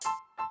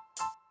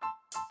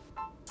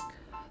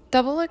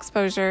Double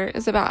Exposure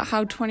is about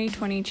how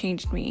 2020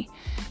 changed me.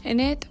 In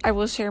it, I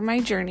will share my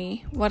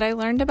journey, what I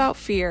learned about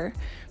fear,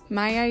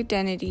 my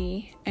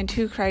identity, and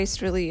who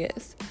Christ really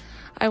is.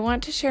 I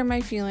want to share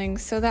my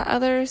feelings so that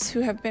others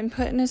who have been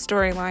put in a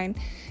storyline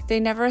they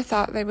never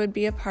thought they would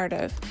be a part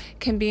of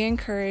can be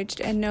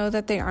encouraged and know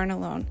that they aren't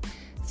alone.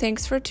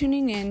 Thanks for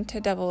tuning in to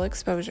Double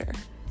Exposure.